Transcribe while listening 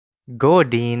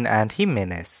Godin and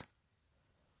Jimenez.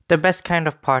 The best kind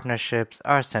of partnerships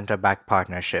are centre-back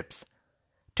partnerships.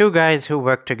 Two guys who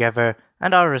work together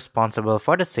and are responsible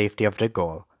for the safety of the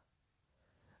goal.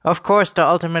 Of course, the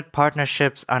ultimate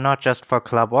partnerships are not just for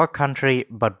club or country,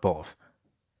 but both.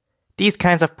 These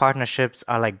kinds of partnerships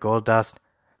are like gold dust,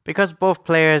 because both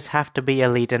players have to be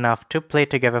elite enough to play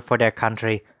together for their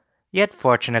country, yet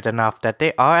fortunate enough that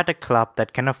they are at a club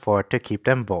that can afford to keep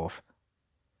them both.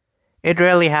 It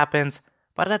rarely happens,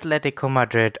 but Atletico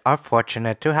Madrid are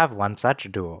fortunate to have one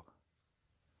such duo.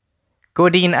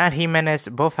 Godin and Jimenez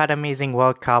both had amazing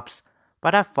World Cups,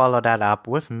 but have followed that up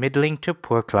with middling to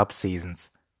poor club seasons.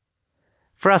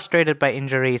 Frustrated by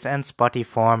injuries and spotty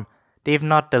form, they've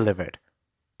not delivered.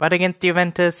 But against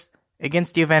Juventus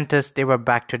they were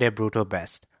back to their brutal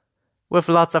best. With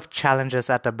lots of challenges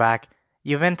at the back,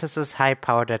 Juventus'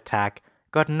 high-powered attack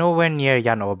got nowhere near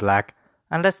Jan Oblak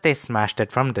unless they smashed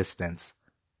it from distance.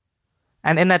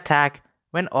 And in attack,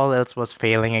 when all else was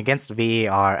failing against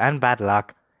VAR and bad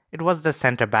luck, it was the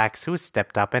centre-backs who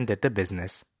stepped up and did the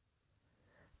business.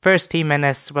 First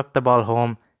Jimenez swept the ball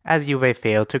home as Juve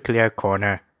failed to clear a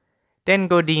corner. Then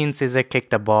Godin scissor-kicked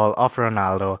the ball off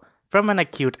Ronaldo from an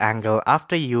acute angle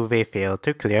after Juve failed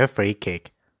to clear a free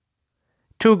kick.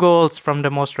 2 goals from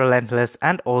the most relentless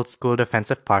and old-school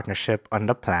defensive partnership on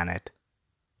the planet.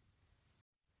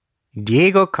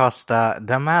 Diego Costa,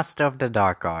 the master of the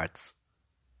dark arts.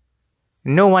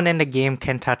 No one in the game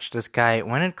can touch this guy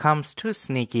when it comes to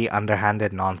sneaky,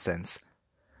 underhanded nonsense.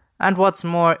 And what's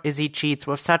more is he cheats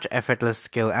with such effortless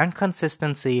skill and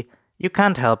consistency, you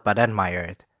can't help but admire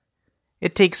it.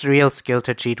 It takes real skill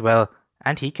to cheat well,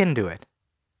 and he can do it.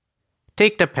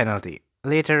 Take the penalty,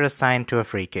 later assigned to a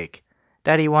free kick,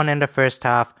 that he won in the first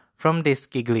half from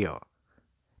Desciglio.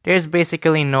 There's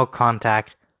basically no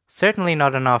contact, certainly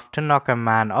not enough to knock a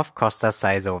man of Costa's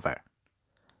size over.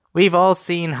 We've all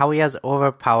seen how he has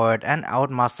overpowered and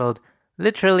outmuscled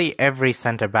literally every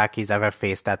centre-back he's ever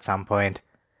faced at some point,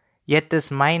 yet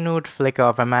this minute flicker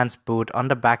of a man's boot on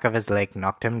the back of his leg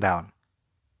knocked him down.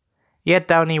 Yet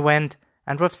down he went,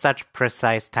 and with such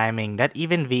precise timing that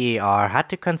even VAR had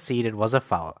to concede it was a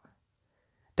foul.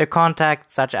 The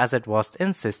contact, such as it was,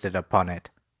 insisted upon it.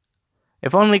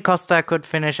 If only Costa could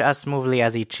finish as smoothly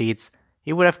as he cheats,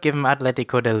 he would have given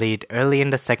Atletico the lead early in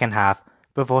the second half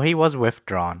before he was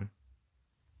withdrawn.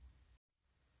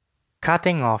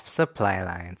 Cutting off supply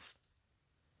lines.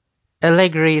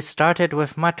 Allegri started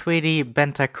with Matuidi,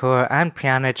 Bentancur and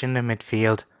Pjanic in the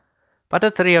midfield, but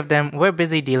the 3 of them were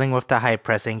busy dealing with the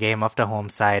high-pressing game of the home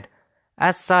side.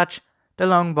 As such, the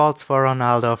long balls for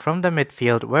Ronaldo from the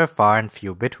midfield were far and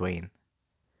few between.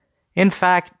 In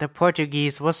fact, the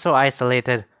Portuguese was so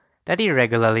isolated that he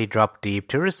regularly dropped deep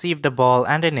to receive the ball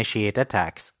and initiate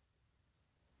attacks.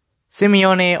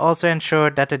 Simeone also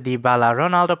ensured that the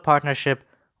Dybala-Ronaldo partnership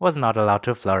was not allowed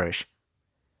to flourish.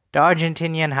 The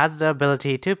Argentinian has the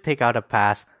ability to pick out a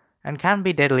pass and can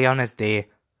be deadly on his day.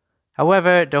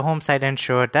 However, the home side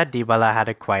ensured that Dybala had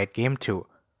a quiet game too,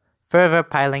 further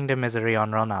piling the misery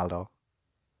on Ronaldo.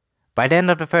 By the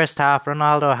end of the first half,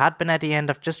 Ronaldo had been at the end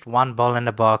of just 1 ball in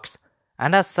the box,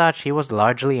 and as such he was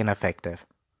largely ineffective.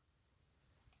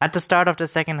 At the start of the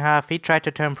second half, he tried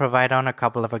to turn provider on a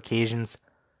couple of occasions,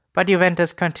 but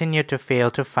Juventus continued to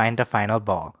fail to find the final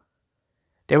ball.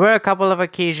 There were a couple of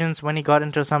occasions when he got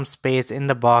into some space in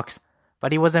the box,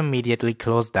 but he was immediately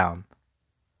closed down.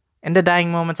 In the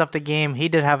dying moments of the game, he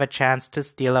did have a chance to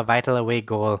steal a vital away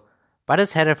goal, but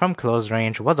his header from close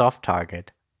range was off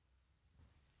target.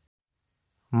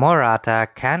 Morata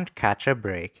can't catch a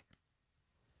break.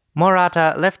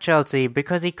 Morata left Chelsea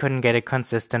because he couldn't get a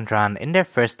consistent run in their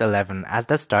first 11 as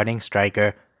the starting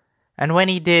striker, and when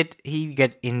he did, he'd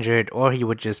get injured or he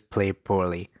would just play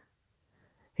poorly.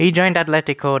 He joined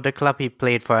Atletico, the club he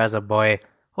played for as a boy,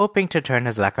 hoping to turn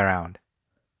his luck around.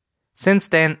 Since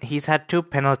then, he's had 2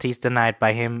 penalties denied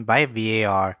by him by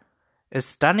VAR, a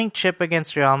stunning chip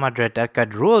against Real Madrid that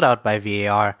got ruled out by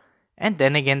VAR, and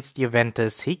then against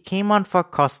Juventus he came on for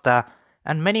Costa,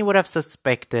 and many would have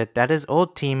suspected that his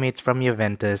old teammates from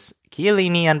Juventus,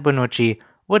 Chiellini and Bonucci,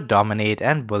 would dominate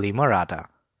and bully Morata.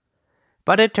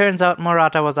 But it turns out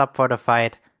Morata was up for the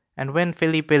fight, and when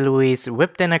Felipe Luis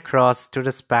whipped in a cross to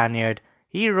the Spaniard,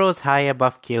 he rose high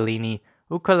above Chiellini,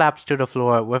 who collapsed to the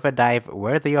floor with a dive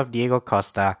worthy of Diego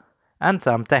Costa, and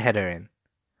thumped the header in,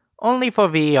 only for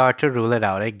VAR to rule it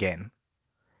out again.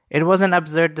 It was an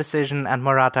absurd decision, and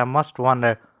Morata must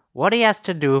wonder what he has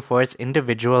to do for his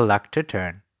individual luck to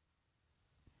turn.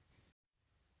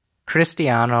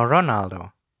 Cristiano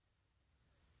Ronaldo.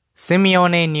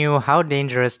 Simeone knew how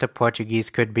dangerous the Portuguese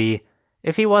could be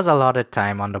if he was allotted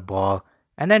time on the ball,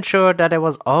 and ensured that there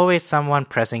was always someone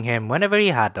pressing him whenever he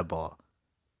had the ball.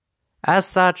 As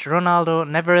such, Ronaldo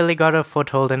never really got a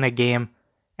foothold in a game,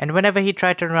 and whenever he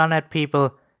tried to run at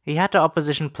people, he had the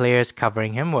opposition players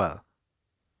covering him well.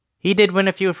 He did win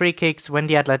a few free kicks when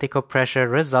the Atletico pressure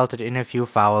resulted in a few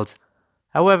fouls.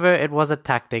 However, it was a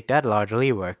tactic that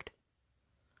largely worked.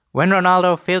 When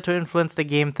Ronaldo failed to influence the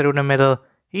game through the middle,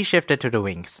 he shifted to the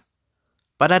wings.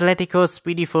 But Atletico's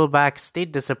speedy fullback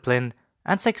stayed disciplined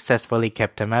and successfully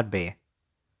kept him at bay.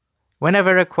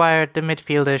 Whenever required, the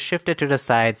midfielders shifted to the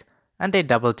sides and they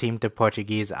double-teamed the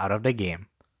Portuguese out of the game.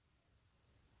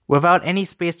 Without any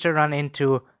space to run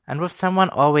into and with someone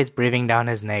always breathing down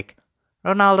his neck,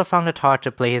 Ronaldo found it hard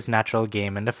to play his natural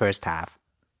game in the first half.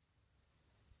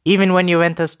 Even when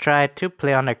Juventus tried to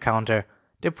play on the counter,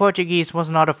 the Portuguese was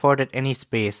not afforded any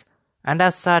space, and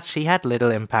as such he had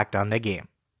little impact on the game.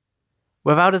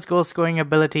 Without his goal-scoring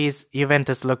abilities,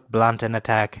 Juventus looked blunt in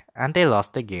attack, and they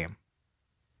lost the game.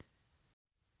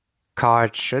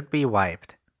 Cards should be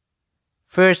wiped.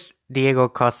 First, Diego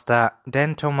Costa,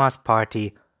 then Thomas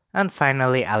Partey, and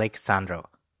finally Alex Sandro.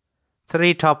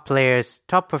 3 top players,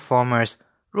 top performers,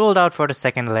 ruled out for the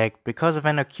second leg because of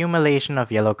an accumulation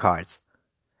of yellow cards.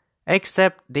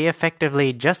 Except they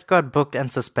effectively just got booked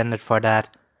and suspended for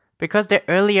that because their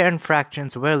earlier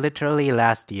infractions were literally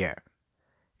last year.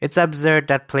 It's absurd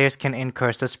that players can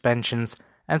incur suspensions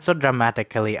and so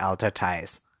dramatically alter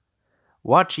ties.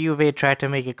 Watch Juve try to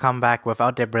make a comeback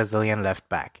without their Brazilian left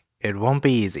back. It won't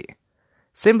be easy.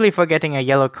 Simply for getting a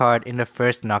yellow card in the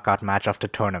first knockout match of the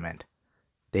tournament.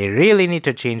 They really need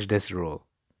to change this rule.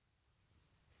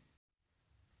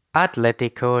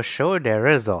 Atletico showed their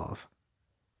resolve.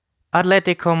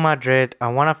 Atletico Madrid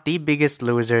are one of the biggest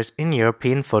losers in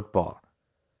European football.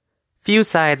 Few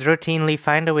sides routinely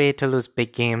find a way to lose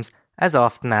big games as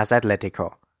often as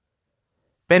Atletico.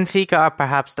 Benfica are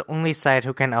perhaps the only side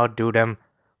who can outdo them,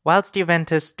 whilst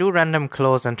Juventus do run them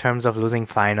close in terms of losing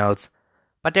finals,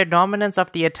 but their dominance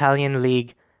of the Italian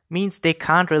league means they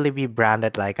can't really be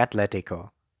branded like Atletico.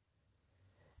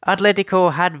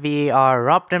 Atletico had VAR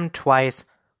rob them twice,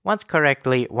 once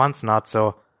correctly, once not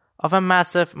so, of a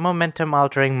massive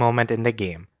momentum-altering moment in the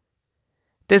game.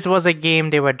 This was a game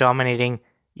they were dominating,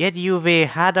 yet Juve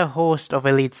had a host of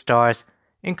elite stars,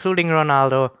 including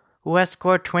Ronaldo, who has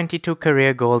scored 22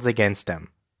 career goals against them.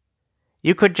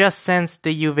 You could just sense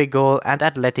the Juve goal and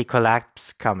Atletico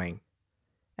collapse coming.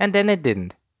 And then it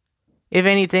didn't. If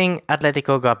anything,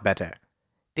 Atletico got better.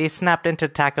 They snapped into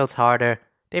tackles harder,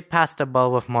 they passed the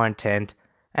ball with more intent,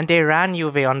 and they ran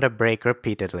Juve on the break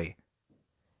repeatedly.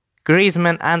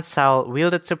 Griezmann and Saul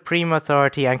wielded supreme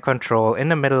authority and control in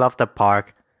the middle of the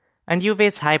park, and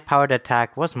Juve's high-powered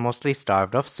attack was mostly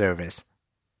starved of service.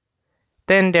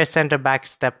 Then their centre-back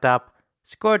stepped up,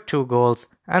 scored 2 goals,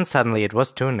 and suddenly it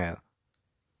was 2-0.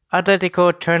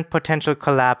 Atletico turned potential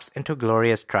collapse into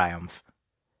glorious triumph.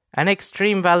 An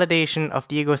extreme validation of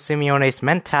Diego Simeone's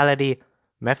mentality,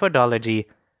 methodology,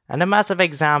 and a massive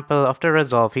example of the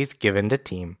resolve he's given the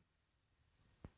team.